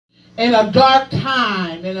in a dark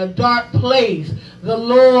time, in a dark place, the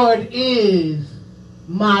Lord is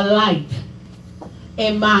my light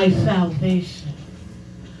and my salvation.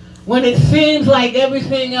 When it seems like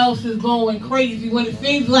everything else is going crazy, when it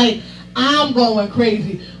seems like I'm going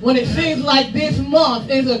crazy, when it seems like this month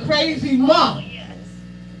is a crazy month,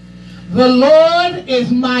 the Lord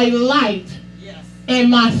is my light and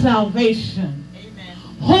my salvation. Amen.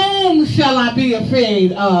 Whom shall I be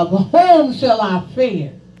afraid of? Whom shall I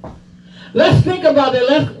fear? Let's think about it.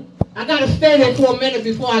 I got to stay there for a minute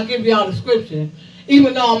before I give y'all the scripture.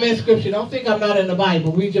 Even though I'm in scripture, don't think I'm not in the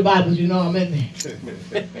Bible. Read your Bibles, you know I'm in there.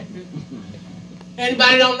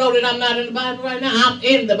 Anybody don't know that I'm not in the Bible right now? I'm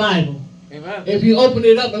in the Bible. Amen. If you open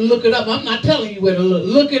it up and look it up, I'm not telling you where to look.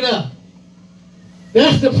 Look it up.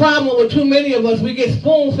 That's the problem with too many of us. We get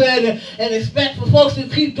spoon-fed and expect for folks to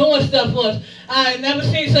keep doing stuff for us. I've never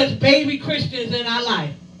seen such baby Christians in our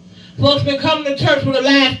life. Folks been coming to church for the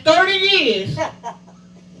last 30 years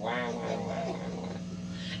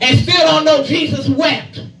and still don't know Jesus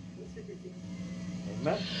wept.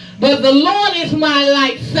 But the Lord is my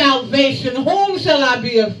light, salvation. Whom shall I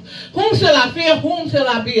be? Whom shall I fear? Whom shall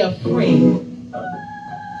I be afraid?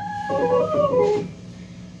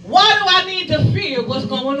 Why do I need to fear what's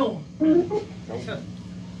going on?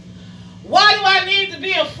 Why do I need to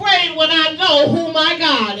be afraid when I know who my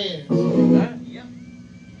God is?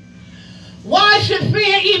 Why should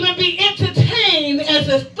fear even be entertained as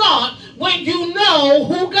a thought when you know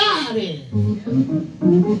who God is?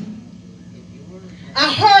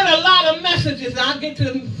 I heard a lot of messages. I'll get to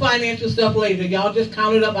the financial stuff later. Y'all just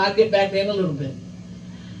count it up. I'll get back there in a little bit.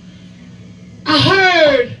 I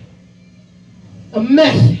heard a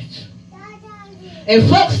message. And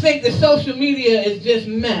folks think that social media is just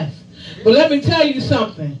mess. But let me tell you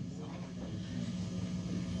something.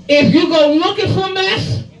 If you go looking for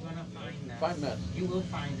mess, you're going to find mess. You will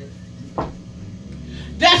find it.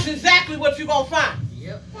 That's exactly what you're going to find.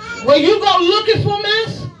 Yep. When you go looking for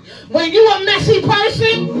mess, when you're a messy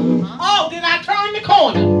person, oh, did I turn the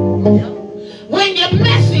corner? Yep. When you're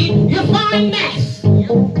messy, you find mess.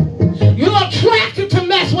 Yep. You're attracted to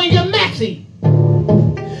mess when you're messy.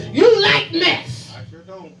 You like mess. I sure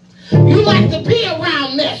don't. You like to be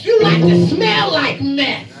around mess. You like to smell like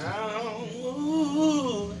mess.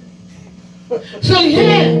 So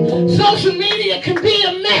yeah, social media can be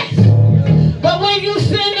a mess. But when you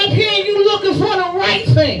stand up here and you're looking for the right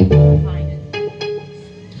thing,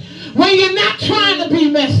 when you're not trying to be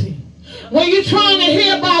messy, when you're trying to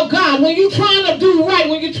hear about God, when you're trying to do right,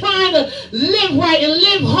 when you're trying to live right and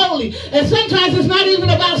live holy, and sometimes it's not even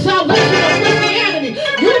about salvation or Christianity.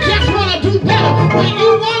 You just want to do better. When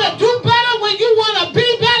you want to do better, when you want to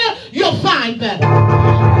be better, you'll find better.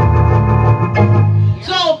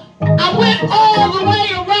 So I went all the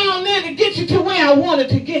way around there to get you to where I wanted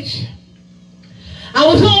to get you. I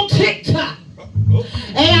was on TikTok,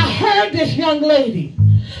 and I heard this young lady.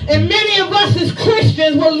 And many of us as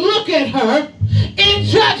Christians will look at her in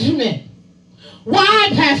judgment. Why,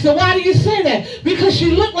 Pastor? Why do you say that? Because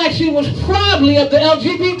she looked like she was probably of the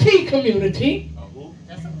LGBT community.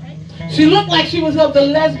 She looked like she was of the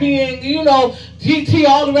lesbian, you know, GT,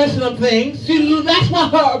 all the rest of them things. That's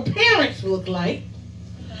what her appearance looked like.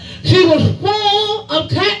 She was full of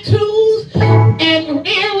tattoos and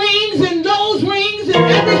earrings and nose rings and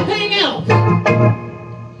everything else.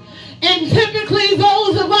 And typically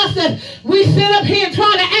those of us that we sit up here and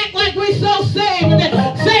try to act like we're so saved, and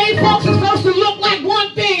that saved folks are supposed to look like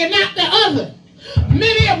one thing and not the other.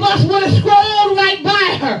 Many of us would have scrolled right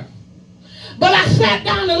by her. But I sat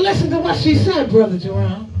down and listened to what she said, Brother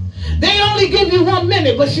Jerome. They only give you 1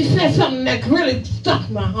 minute, but she said something that really stuck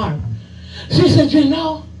my heart. She said, you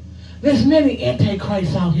know, there's many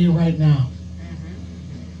antichrists out here right now.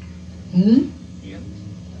 And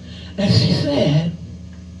she said,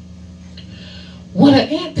 what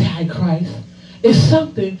an antichrist is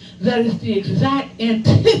something that is the exact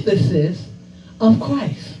antithesis of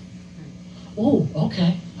Christ. Oh,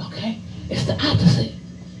 okay. It's the opposite.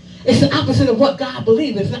 It's the opposite of what God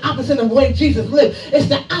believed. It's the opposite of the way Jesus lived. It's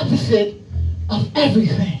the opposite of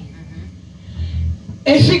everything.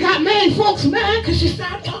 And she got mad, folks mad, because she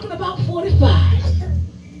started talking about 45.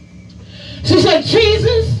 She said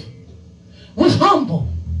Jesus was humble.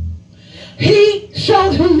 He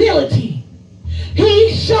showed humility.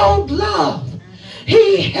 He showed love.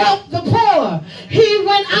 He helped the poor. He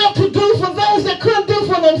went out to do for those that couldn't do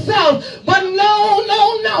for themselves. But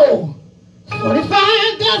no.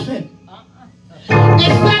 45 doesn't.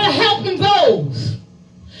 Instead of helping those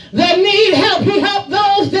that need help, he helped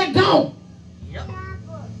those that don't.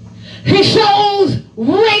 He shows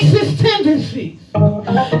racist tendencies.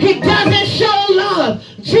 He doesn't show love.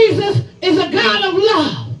 Jesus is a God of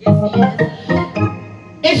love. Yes, he is.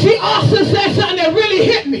 And she also said something that really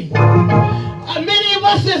hit me. Many of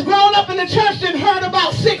us that's grown up in the church and heard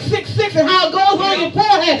about 666 and how it goes on your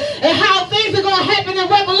forehead and how things are going to happen in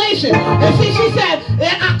Revelation. And see, she said,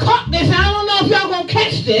 I caught this. I don't know if y'all going to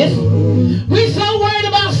catch this. We so worried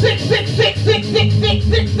about 666, 666,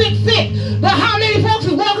 666. But how many folks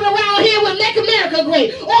is walking around here with Make America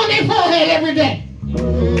Great on their forehead every day?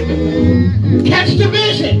 Catch the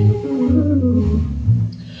vision.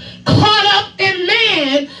 Caught up in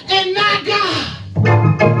man and not God.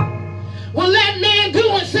 Well, let man do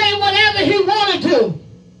and say whatever he want to do.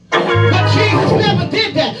 But Jesus never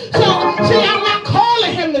did that. So, see, I'm not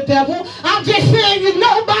calling him the devil. I'm just saying you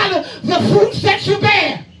know by the fruits that you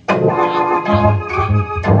bear.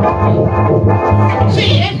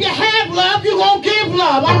 See, if you have love, you're going to give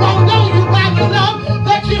love. I'm going to know you by the love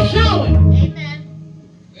that you're showing. Amen.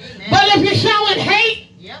 But if you're showing hate,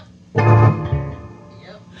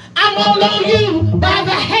 I'm going to know you by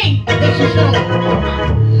the hate that you're showing.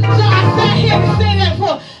 So I sat here to say that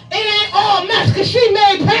for it ain't all mess because she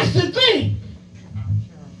made Pastor think.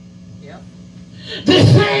 The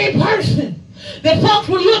same person that folks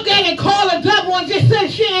would look at and call a devil and just say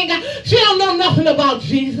she don't know nothing about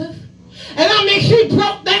Jesus. And I mean, she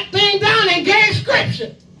broke that thing down and gave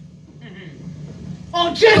scripture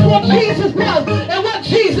on just what Jesus was and what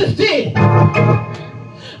Jesus did.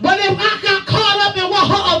 But if I got caught up in what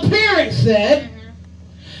her appearance said,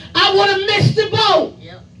 I would have missed the boat.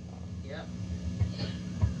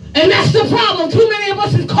 And that's the problem. Too many of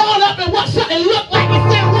us is caught up in what something looked like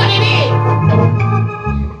instead of what it is.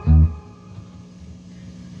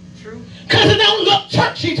 True. Because it don't look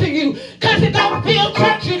churchy to you. Because it don't feel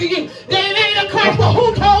churchy to you. Then it ain't of Christ. But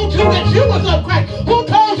who told you that you was of Christ? Who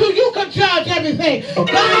told you you could judge everything?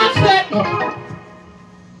 God said,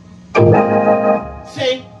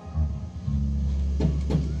 see,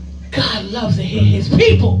 God loves to hear his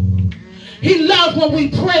people. He loves when we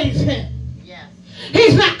praise him.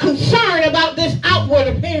 He's not concerned about this outward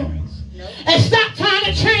appearance. Nope. And stop trying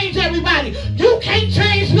to change everybody. You can't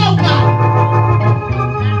change nobody.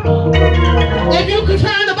 If you're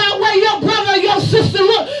concerned about where your brother or your sister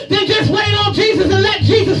look, then just wait on Jesus and let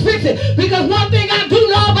Jesus fix it. Because one thing I do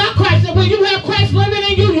know about Christ, that when you have Christ living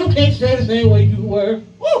in you, you can't stay the same way you were.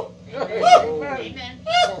 Woo! Amen.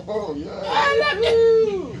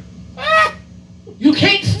 You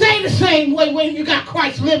can't stay the same way when you got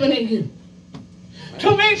Christ living in you.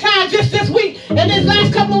 Too many times just this week and this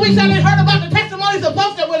last couple of weeks I done heard about the testimonies of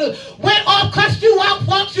folks that went off, cussed you out,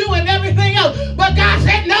 fucked you and everything else. But God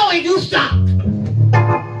said no and you stopped. When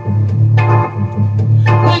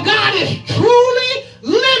God is truly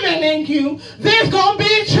living in you, there's going to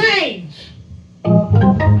be a change.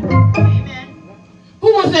 Amen.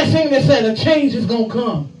 Who was that singer that said a change is going to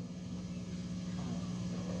come?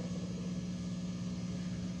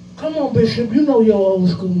 Come on, Bishop, you know your old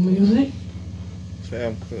school music.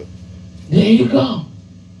 Sam Cooke. There you go.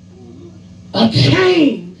 A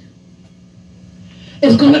change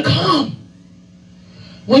is going to come.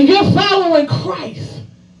 When you're following Christ,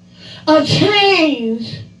 a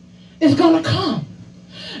change is going to come.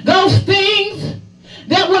 Those things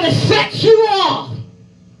that would have set you off,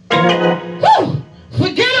 whew,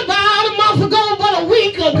 forget about a month ago, but a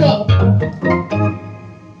week ago.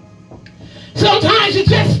 Sometimes you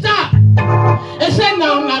just stop and say,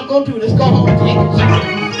 no, I'm not going to do this. Go home and take a shower.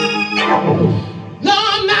 No,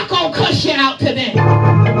 I'm not going to cuss you out today.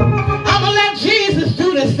 I'm going to let Jesus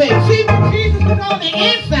do this thing. See, when Jesus is on the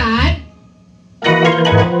inside,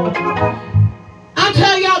 I'll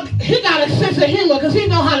tell y'all, he got a sense of humor because he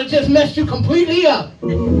knows how to just mess you completely up.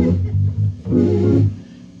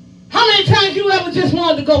 How many times you ever just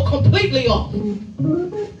wanted to go completely off?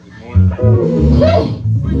 Whew.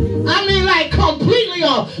 I mean, like, completely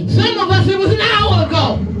off. Some of us, it was an hour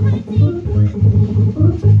ago.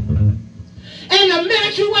 And the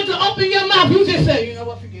minute you went to open your mouth, you just said, you know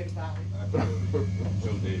what, forget about it.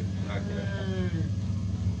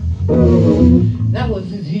 That was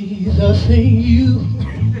Jesus in you.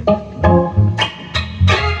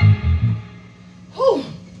 Whew.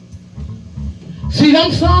 See,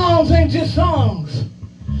 them songs ain't just songs.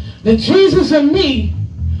 The Jesus in me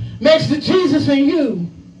makes the Jesus in you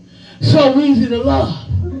so easy to love.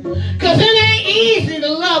 Because it ain't easy to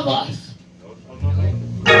love us.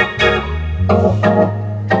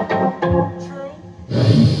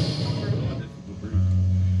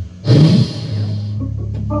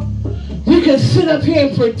 We can sit up here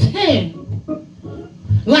and pretend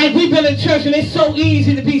like we've been in church and it's so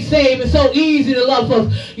easy to be saved and so easy to love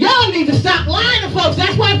folks. Y'all need to stop lying to folks.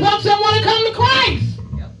 That's why folks don't want to come to Christ.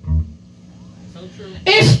 Yep. So true.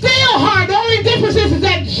 It's still hard. The only difference is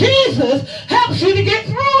that Jesus helps you to get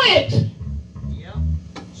through it.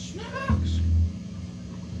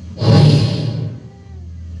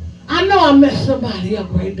 I know I messed somebody up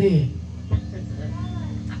right there.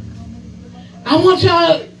 I want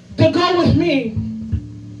y'all to go with me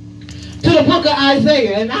to the book of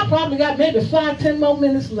Isaiah. And I probably got maybe 5-10 more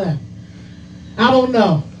minutes left. I don't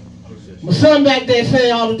know. My son back there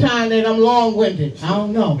say all the time that I'm long-winded. I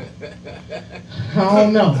don't know. I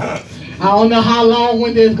don't know. I don't know how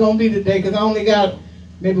long-winded it's going to be today because I only got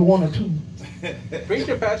maybe 1 or 2.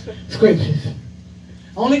 Preacher, Pastor. Scriptures.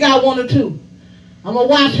 I only got 1 or 2. I'm going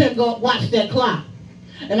to watch him watch that clock.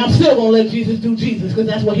 And I'm still going to let Jesus do Jesus because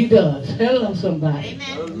that's what he does. Hello, somebody.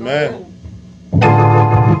 Amen.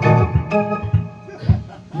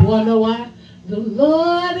 You want to know why? The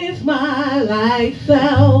Lord is my light,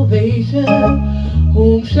 salvation.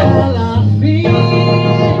 Whom shall I fear?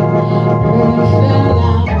 Whom shall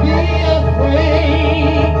I be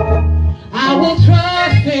afraid? I will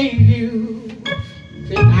trust in you.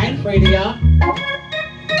 See, I ain't afraid of y'all.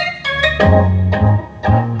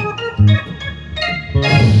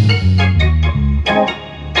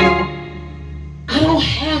 I don't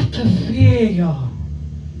have to fear y'all.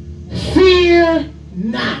 Fear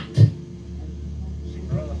not.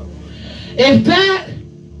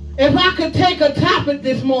 If I could take a topic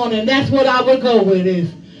this morning, that's what I would go with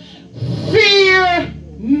is fear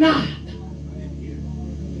not.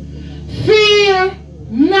 Fear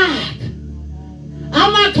not.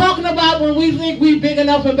 I'm not talking about when we think we big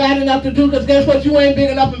enough and bad enough to do, because guess what? You ain't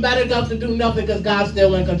big enough and bad enough to do nothing because God's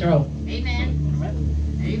still in control.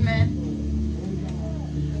 Amen. Amen.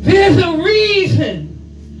 There's a reason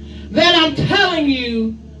that I'm telling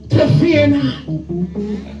you to fear not.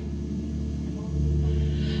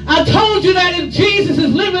 I told you that if Jesus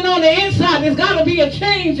is living on the inside, there's got to be a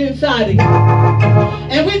change inside of you.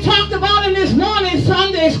 And we talked about in this morning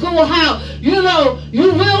Sunday school how, you know,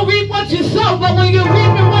 you will reap what you sow, but when you're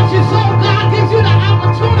reaping what you sow, God gives you the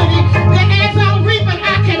opportunity that as I'm reaping,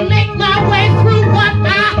 I can make my way through what I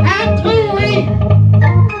have to reap.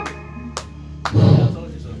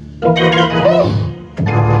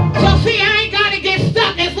 So see, I ain't got to get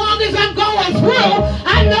stuck. As long as I'm going through,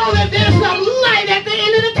 I know that there's some light at the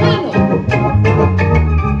end of the tunnel.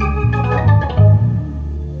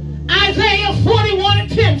 Isaiah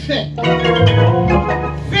 41:10 said,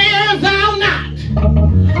 fear thou not,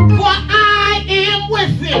 for I am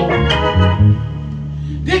with thee.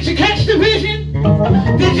 Did you catch the vision?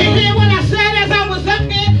 Did you hear what I said as I was up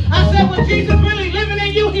here? I said when Jesus really living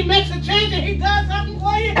in you, he makes a change and he does something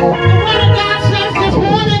for you. The word of God says this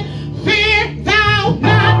morning, fear thou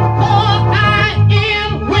not, for I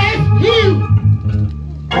am with you.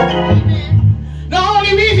 Amen. The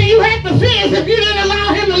only reason you have to fear is if you didn't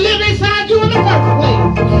allow him to live inside you in the first place.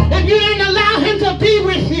 If you didn't allow him to be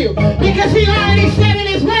with you. Because he already said in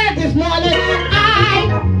his word this morning, I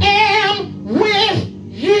am with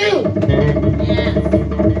you. Yes.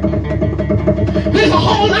 There's a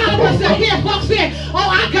whole lot of us that hear folks saying, oh,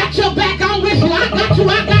 I got your back, I'm with you, I got you,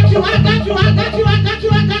 I got you, I got you, I got you, I got you,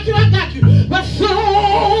 I got you, I got you. But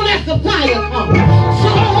soon as the fire comes,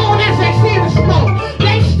 soon as they see the smoke,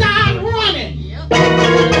 they start running. I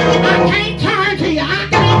can't turn to you, I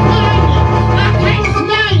can't find you, I can't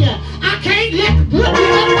smell you, I can't look you up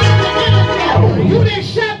on the internet. You didn't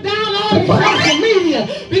shut down all your social media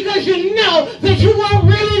because you know that you weren't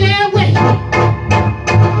really there with me.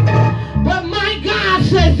 But my God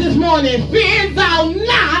says this morning, fear thou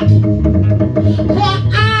not, for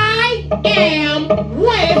I am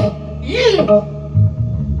with you.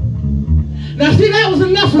 Now see, that was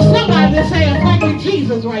enough for somebody to say, thank you,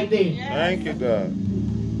 Jesus, right there. Thank you, God.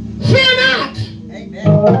 Fear not. Amen.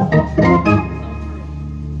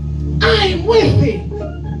 I am with thee.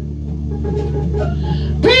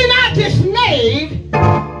 Be not dismayed,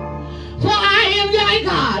 for I am thy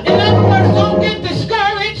God. In other words, don't get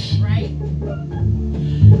discouraged. Right.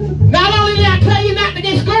 Not only did I tell you not to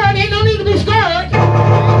get discouraged, ain't no need to be discouraged.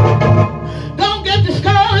 Don't get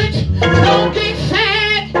discouraged. Don't get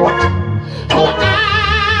sad. For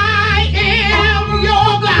I am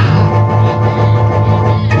your God.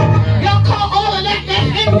 Y'all call all of that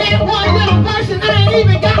in that one little verse, and I ain't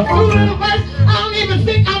even got through the verse. I don't even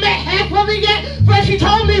think I'm at half of it yet. First he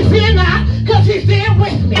told me fear not, because he's there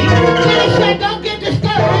with me. Then he said don't get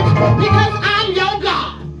discouraged, because I'm your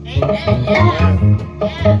God. Amen. Yes.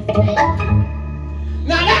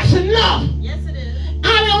 Now that's enough. Yes, it is. I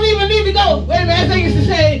don't even need to go. Wait a minute, as they used to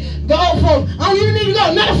say, the old folks, I don't even need to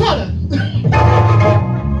go another further.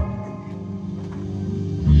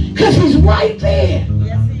 Because he's right there.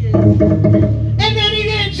 Yes, he is. And then he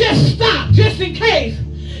didn't just stop. Just in case.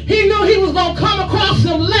 He knew he was going to come across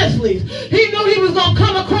some Leslies. He knew he was going to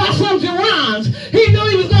come across some Gerons. He knew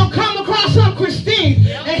he was going to come across some Christines.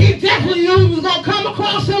 And he definitely knew he was going to come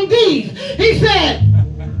across some D's. He said,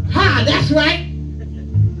 "Ha, that's right."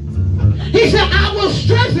 He said, "I will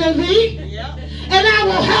strengthen thee, and I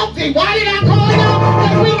will help thee." Why did I call y'all?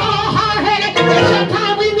 Because we all hard-headed, and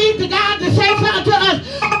sometimes we need the God to say something to us.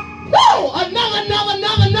 Woo!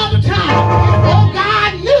 Another time. Oh,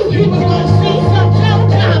 God knew he was going to see some Joe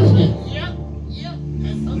Johnson. Yep.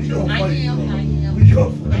 That's so We true. gonna I fight, am. We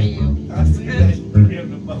gonna fight. I see that.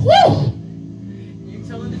 Woo! You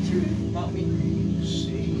telling the truth about me.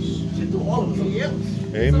 She threw all of us. Yep.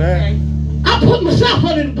 Amen. I put myself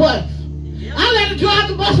under the bus. Yep. I let her drive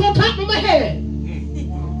the bus on top of my head.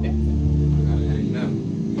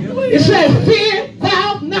 It says, "Fear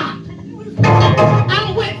thou not.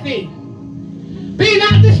 I'm with thee. Be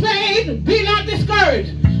not dismayed, be not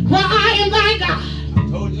discouraged, for I am thy God.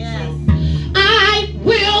 Yes. I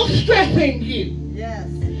will strengthen you. Yes.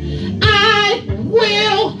 I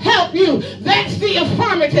will help you." That's the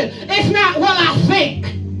affirmative. It's not what I think.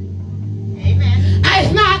 Amen.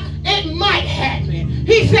 It's not, it might happen.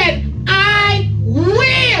 He said, "I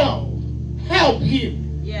will help you."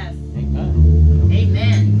 Yes. Amen.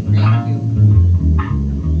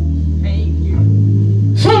 Thank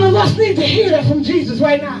you. Some of us need to hear that from Jesus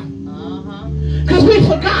right now. Uh-huh. Because we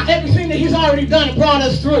forgot everything that he's already done and brought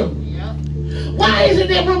us through. Yep. Why is it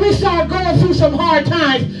that when we start going through some hard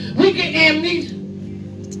times, we get amnesia?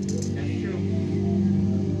 That's true.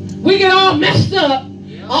 We get all messed up,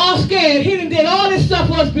 Yep. all scared. He done did all this stuff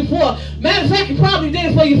for us before. Matter of fact, he probably did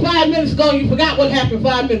it for you 5 minutes ago and you forgot what happened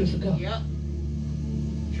 5 minutes ago. Yep.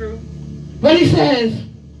 True. But he says,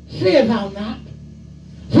 "Fear thou not,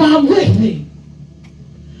 for I'm with thee.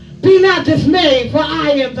 Be not dismayed, for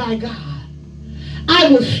I am thy God. I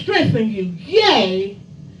will strengthen you. Yea,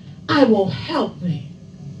 I will help thee.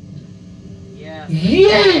 Yes.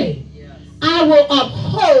 Yea, Yes. I will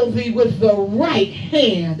uphold thee with the right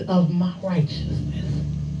hand of my righteousness."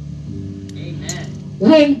 Amen.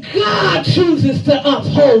 When God chooses to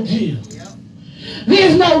uphold you, Yep.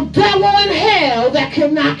 there's no devil in hell that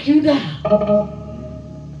can knock you down.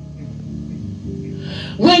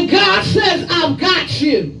 When God says, "I've got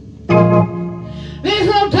you," there's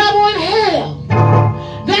no devil in hell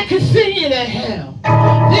that can send you to hell.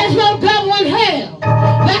 There's no devil in hell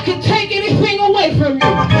that can take anything away from you.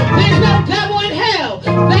 There's no devil in hell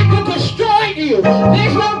that can destroy you.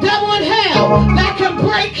 There's no devil in hell that can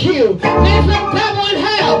break you. There's no devil in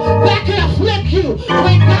hell that can afflict you.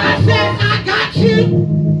 When God says, "I got you,"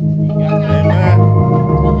 Amen.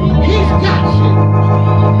 he's got you.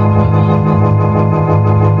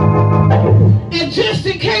 And just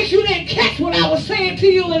in case you didn't catch what I was saying to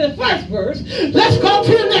you in the first verse, let's go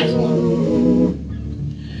to the next one.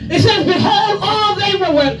 It says, "Behold, all they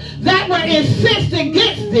that were incensed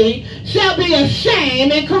against thee shall be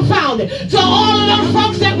ashamed and confounded." So all of those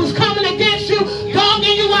folks that was coming against you,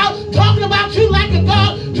 dogging you out, talking about you like a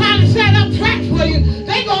dog, trying to set up traps for you,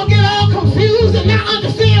 they gonna get all confused and not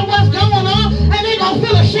understand what's going on, and they gonna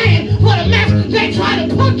feel ashamed for the mess they try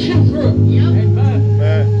to put you through. Yep.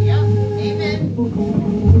 Amen. Yep. Amen.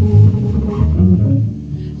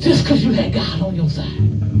 Just because you had God on your side.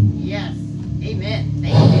 Yes. Amen.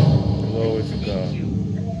 Thank you. Glory to Thank God. you.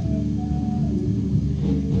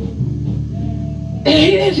 And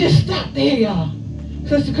he didn't just stop there, y'all.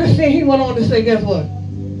 Sister Christine, he went on to say, guess what?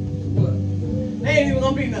 What? There ain't even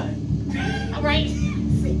gonna be nothing. All right.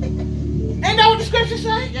 Ain't that what the scripture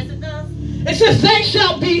say? Yes, it does. It says, "They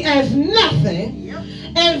shall be as nothing, Yep.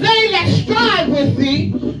 and they that strive with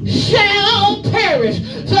thee shall perish."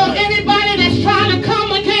 So anybody that's trying to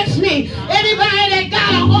come against me, anybody that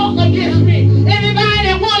got an alt against me, anybody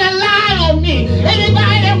that want to lie on me,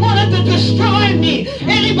 anybody that wanted to destroy me,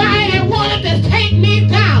 anybody that wanted to take me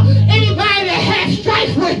down, anybody that had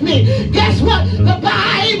strife with me, guess what? The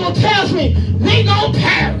Bible tells me they gonna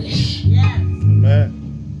perish. Yes. Amen.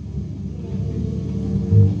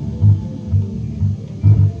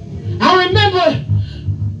 I remember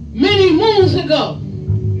many moons ago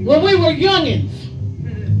when we were youngins.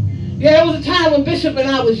 Yeah, there was a time when Bishop and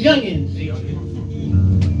I was youngins.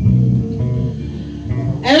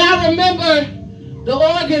 And I remember the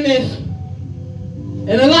organist,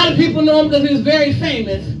 and a lot of people know him because he was very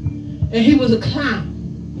famous, and he was a clown.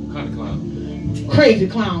 What kind of clown? Crazy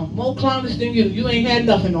clown. More clownish than you. You ain't had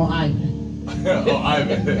nothing on Ivan. Oh,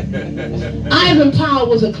 Ivan. Ivan Powell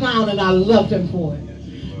was a clown, and I loved him for it.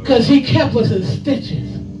 Because he kept us in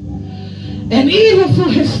stitches. And even through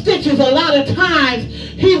his stitches, a lot of times,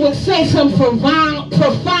 he would say some profound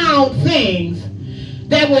things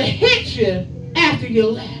that would hit you after you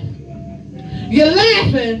laugh. You're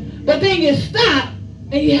laughing, but then you stop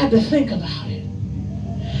and you have to think about it.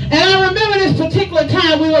 And I remember this particular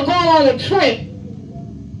time we were going on a trip.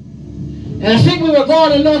 And I think we were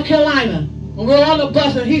going to North Carolina. And we were on the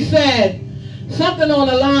bus and he said something on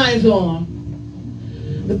the lines on.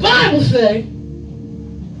 The Bible says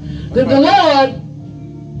that the Lord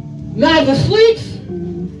neither sleeps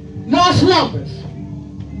nor slumbers.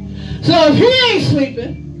 So if he ain't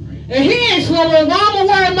sleeping and he ain't slumbering, well, I'm going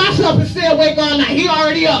to worry myself and stay awake all night. He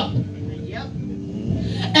already up. Yep.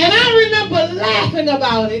 And I remember laughing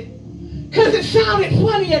about it because it sounded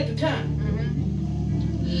funny at the time.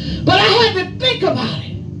 But I had to think about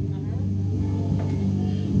it.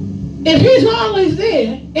 If he's always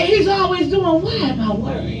there and he's always doing, why am I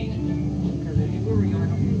worried? Because if you worry on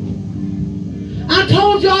him. I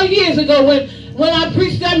told y'all years ago when I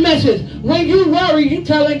preached that message, when you worry, you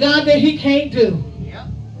telling God that he can't do. Yep.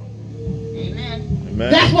 Amen.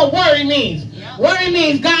 Amen. That's what worry means. Yep. Worry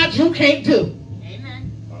means, God, you can't do.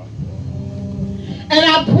 Amen. And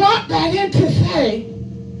I brought that in to say,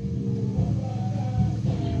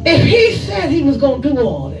 if he said he was going to do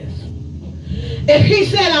all this, if he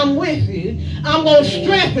said I'm with you, I'm going to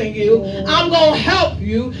strengthen you, I'm going to help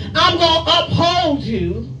you, I'm going to uphold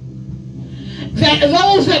you, that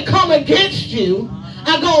those that come against you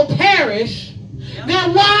are going to perish,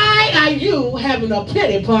 then why are you having a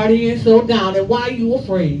pity party and so down, and why are you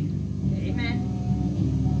afraid? Amen.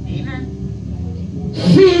 Amen.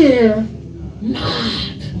 Fear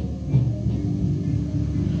not.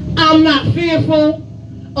 I'm not fearful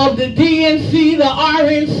of the DNC, the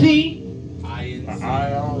RNC,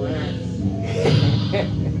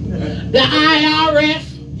 the IRS.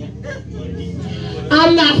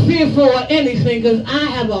 I'm not fearful of anything because I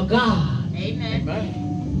have a God Amen.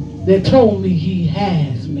 that told me he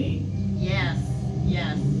has me. Yes.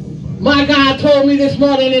 Yes. My God told me this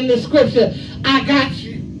morning in the scripture, I got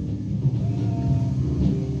you.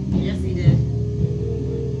 Yes, he did.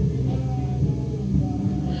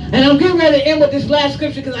 And I'm getting ready to end with this last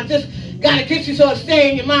scripture because I just got to get you so it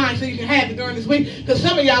stay in your mind so you can have it during this week. Because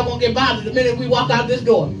some of y'all won't get bothered the minute we walk out this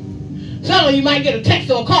door. Some of you might get a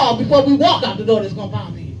text or a call before we walk out the door that's going to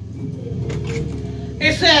bother you.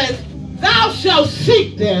 It says, thou shalt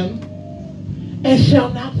seek them and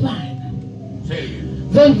shall not find them. Say it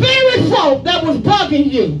again. The very folk that was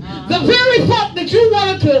bugging you, the very folk that you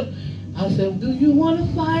wanted to, I said, do you want to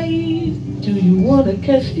fight? Do you want to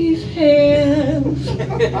catch these hands?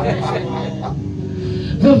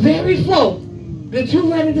 The very folk that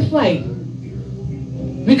you ready to fight.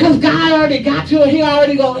 Because God already got you and he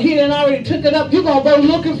done already took it up. You're going to go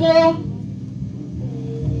looking for them.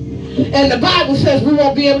 And the Bible says we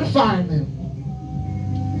won't be able to find them.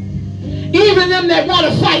 Even them that want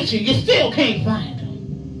to fight you, you still can't find them.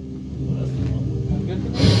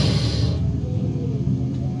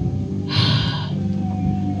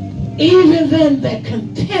 Even them that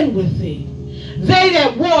contend with thee, they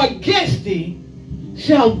that war against thee,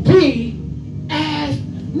 shall be as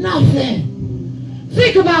nothing.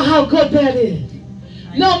 Think about how good that is.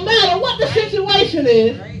 No matter what the situation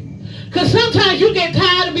is, because sometimes you get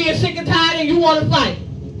tired of being sick and tired and you want to fight.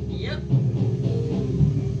 Yep.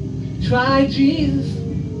 Try Jesus,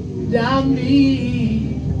 not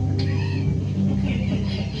me.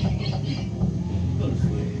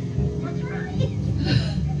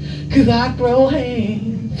 Because I throw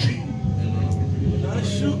hands.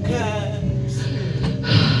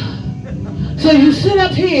 So you sit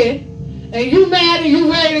up here and you mad and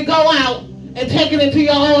you ready to go out and take it into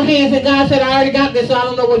your own hands, and God said, I already got this, so I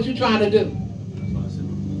don't know what you're trying to do.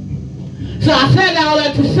 So I said all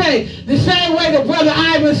that to say, the same way that Brother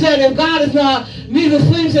Ivan said, if God is neither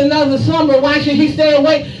sleeps and neither slumber, why should he stay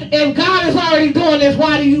awake? If God is already doing this,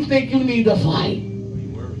 why do you think you need to fight?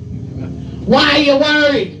 Why are you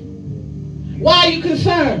worried? Why are you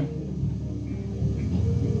concerned?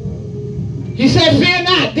 He said, fear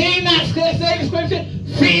not. Did he not say the scripture?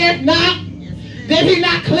 Fear not. Did he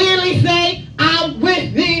not clearly say, I'm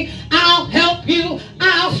with thee, I'll help you,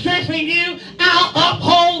 I'll strengthen you, I'll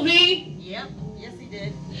uphold thee? Yep. Yes, he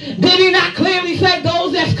did. Did he not clearly say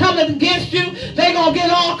those that's coming against you, they're going to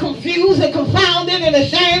get all confused and confounded and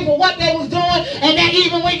ashamed for what they was doing, and that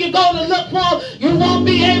even when you go to look for them, you won't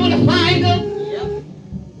be able to find them? Yep.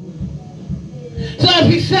 So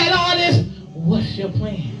if he said all this, what's your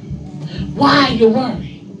plan? Why are you worried?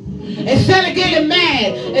 Instead of getting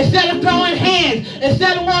mad, instead of throwing hands,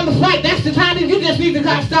 instead of wanting to fight, that's the time that you just need to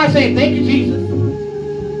start saying, thank you, Jesus.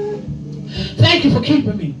 Thank you for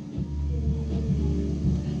keeping me.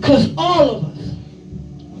 Because all of us,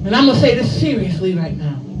 and I'm going to say this seriously right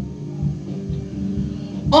now,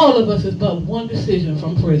 All of us is but one decision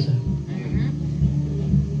from prison.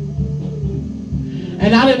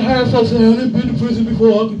 And I didn't hear folks say, I didn't been to prison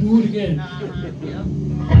before, I can do it again.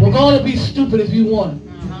 We're going to be stupid if you want.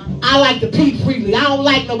 I like to peep freely. I don't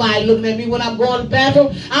like nobody looking at me when I'm going to the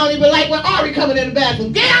bathroom. I don't even like when Ari coming in the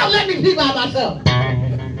bathroom. Get out, let me peep out myself.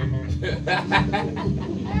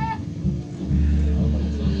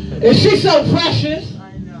 And she's so precious.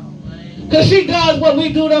 Because she does what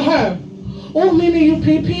we do to her. Oh, Mimi, you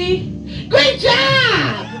pee-pee? Great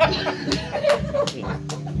job!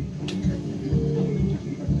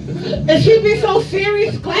 And she'd be so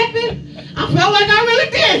serious, clapping. I felt like I really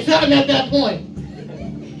did something at that point.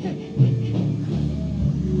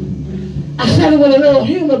 I said it with a little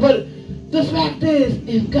humor, but the fact is,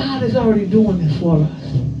 if God is already doing this for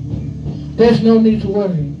us, there's no need to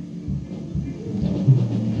worry.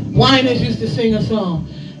 Winans used to sing a song.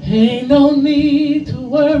 Ain't no need to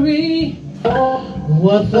worry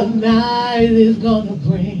what the night is gonna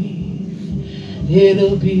bring.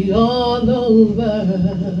 It'll be all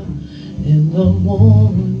over in the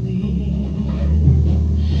morning.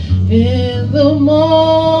 In the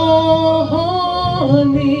morning.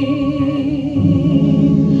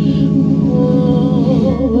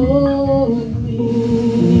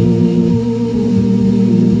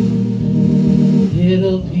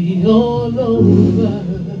 It'll be all over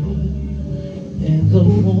in the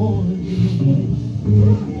morning.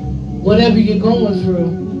 Whatever you're going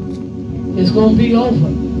through, it's going to be over.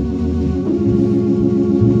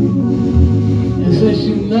 And since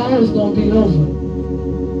you know it's going to be over,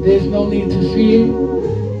 there's no need to fear.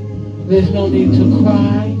 There's no need to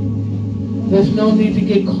cry. There's no need to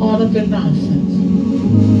get caught up in nonsense.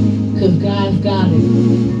 Because God's got it.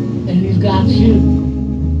 And He's got you.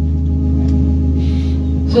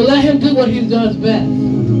 So let Him do what He does best.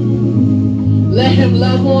 Let Him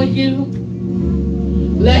love on you.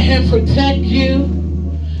 Let Him protect you.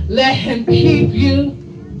 Let Him keep you.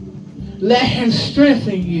 Let Him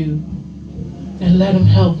strengthen you. And let Him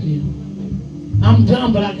help you. I'm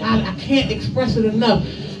done, but I can't express it enough.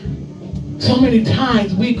 So many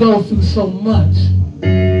times we go through so much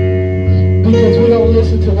because we don't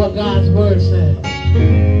listen to what God's Word says.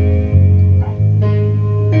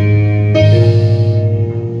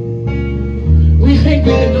 We think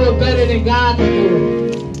we can do it better than God can do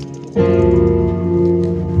it.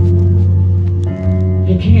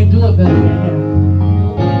 You can't do it better than Him.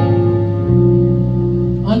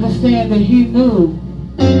 Understand that He knew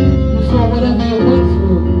before whatever you went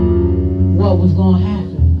through what was going to happen.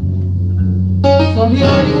 So He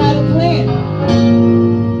already had a plan.